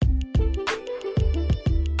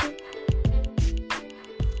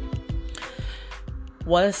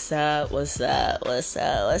What's up? What's up? What's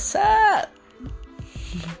up? What's up?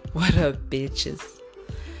 What up, bitches?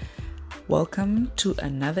 Welcome to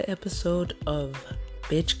another episode of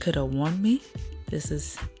Bitch Coulda Warned Me. This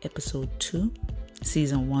is episode 2,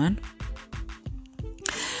 season 1.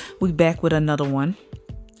 We back with another one.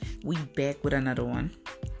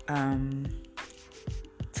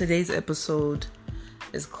 Today's episode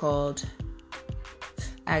is called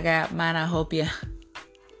I Got Mine, I Hope Ya.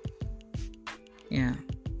 Yeah.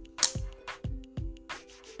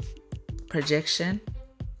 Projection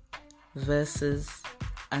versus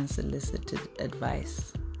unsolicited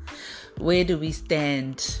advice. Where do we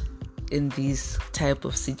stand in these type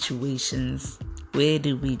of situations? Where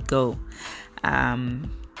do we go? Hello,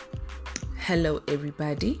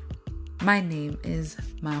 everybody. My name is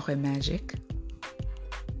Mmagwe Magic.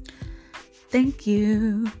 Thank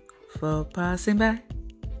you for passing by.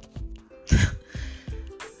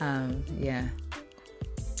 Yeah.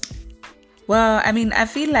 Well, I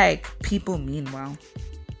feel like people mean well.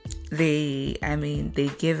 They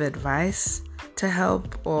give advice to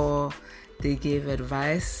help, or they give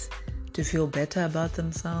advice to feel better about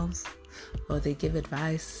themselves, or they give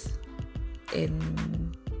advice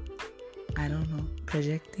in,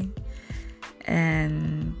 projecting.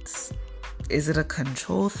 And is it a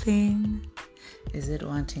control thing? Is it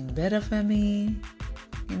wanting better for me?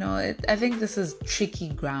 I think this is tricky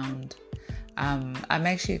ground. I'm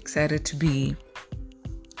actually excited to be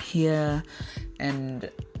here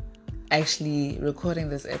and actually recording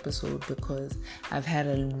this episode because I've had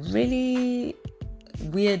a really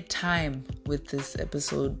weird time with this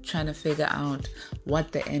episode, trying to figure out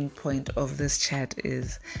what the end point of this chat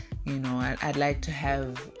is. I'd like to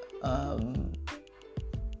have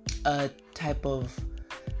a type of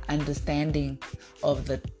understanding of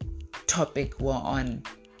the topic we're on,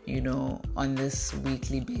 on this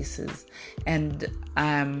weekly basis. And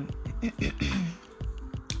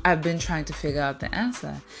I've been trying to figure out the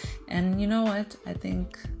answer. And you know what? I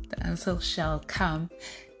think the answer shall come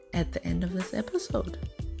at the end of this episode.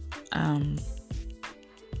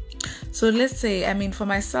 So let's say, for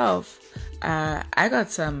myself, I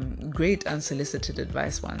got some great unsolicited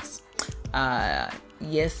advice once.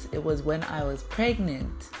 Yes, it was when I was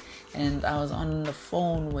pregnant and I was on the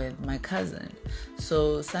phone with my cousin.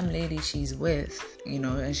 So some lady she's with,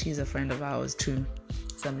 and she's a friend of ours too.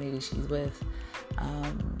 Some lady she's with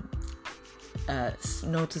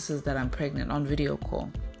notices that I'm pregnant on video call.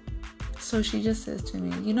 So she just says to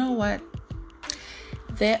me, you know what?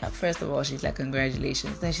 First of all, she's like,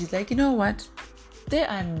 congratulations. Then she's like, you know what? There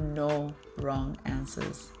are no wrong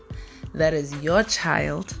answers. That is your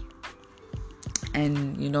child.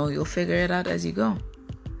 And, you'll figure it out as you go.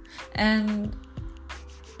 And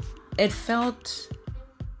it felt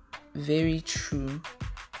very true.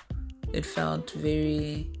 It felt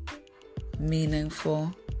very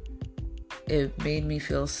meaningful. It made me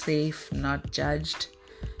feel safe, not judged,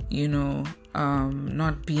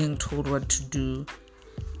 not being told what to do.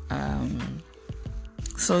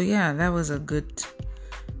 So yeah, that was a good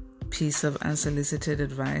piece of unsolicited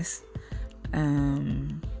advice.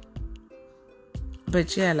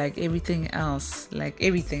 But yeah, like everything else in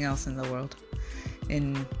the world,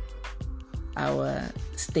 in our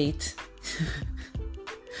state,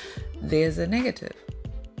 there's a negative,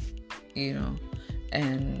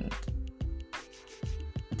 and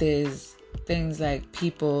there's things like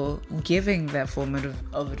people giving that form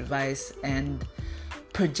of advice and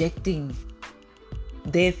projecting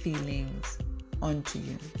their feelings onto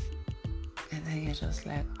you. And then you're just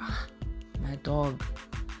like, my dog,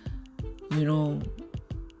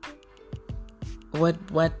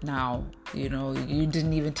 what now? You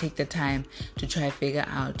didn't even take the time to try to figure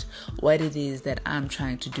out what it is that I'm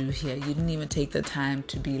trying to do here. You didn't even take the time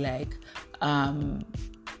to be like,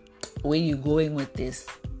 where you going with this?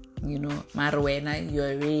 Marwena,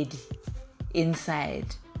 you're already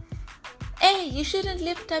inside. Hey, you shouldn't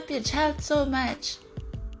lift up your child so much.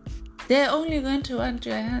 They're only going to want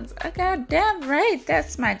your hands. Oh, God damn right,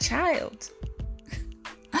 that's my child.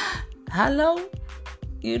 Hello?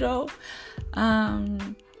 You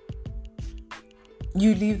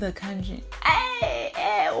leave the country.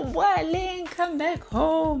 Hey, Wale, come back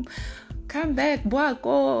home. Come back,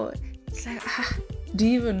 Bwako. It's like, do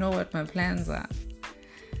you even know what my plans are?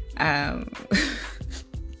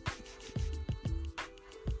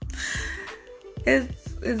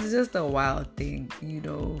 It's just a wild thing,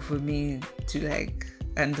 for me to like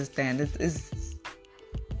understand.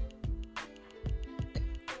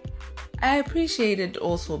 I appreciate it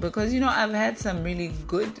also because, I've had some really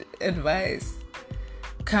good advice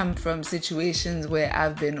come from situations where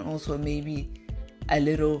I've been also maybe a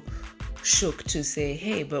little shook to say,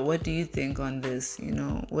 hey, but what do you think on this?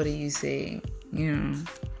 What are you saying?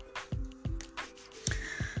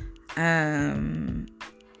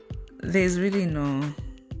 There's really no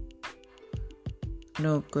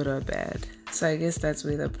good or bad. So I guess that's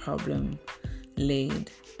where the problem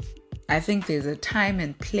laid. I think there's a time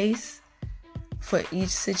and place for each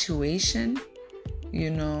situation.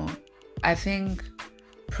 I think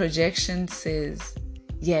projection says,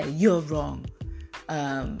 yeah, you're wrong.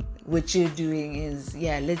 What you're doing is,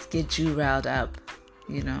 yeah, let's get you riled up,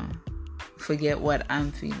 forget what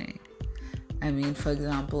I'm feeling. I mean, for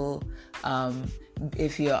example,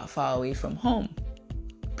 if you're far away from home,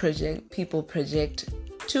 people project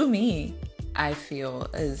to me, I feel,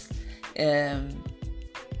 as,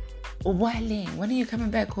 Wale, when are you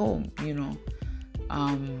coming back home?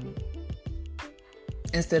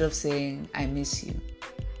 Instead of saying, I miss you,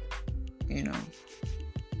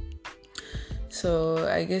 So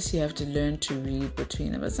I guess you have to learn to read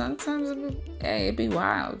between them. But sometimes it'd be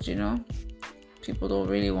wild, People don't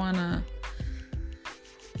really want to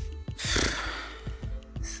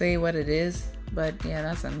say what it is. But yeah,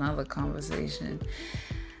 that's another conversation.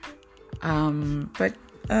 But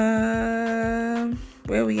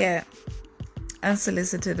where we at?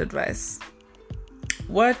 Unsolicited advice.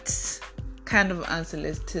 What kind of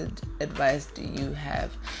unsolicited advice do you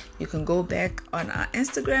have? You can go back on our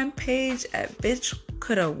Instagram page at Bitch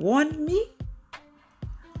Coulda Warned Me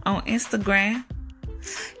on Instagram.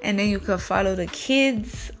 And then you can follow the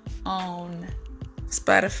kids on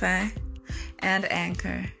Spotify and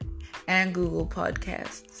Anchor and Google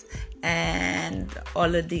Podcasts and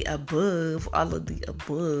all of the above.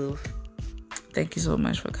 Thank you so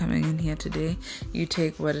much for coming in here today. You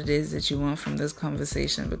take what it is that you want from this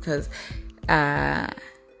conversation, because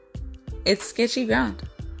it's sketchy ground.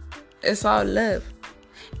 It's all love.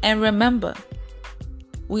 And remember,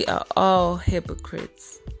 we are all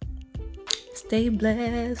hypocrites. Stay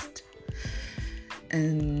blessed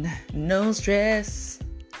and no stress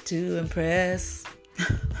to impress.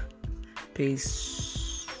 Peace.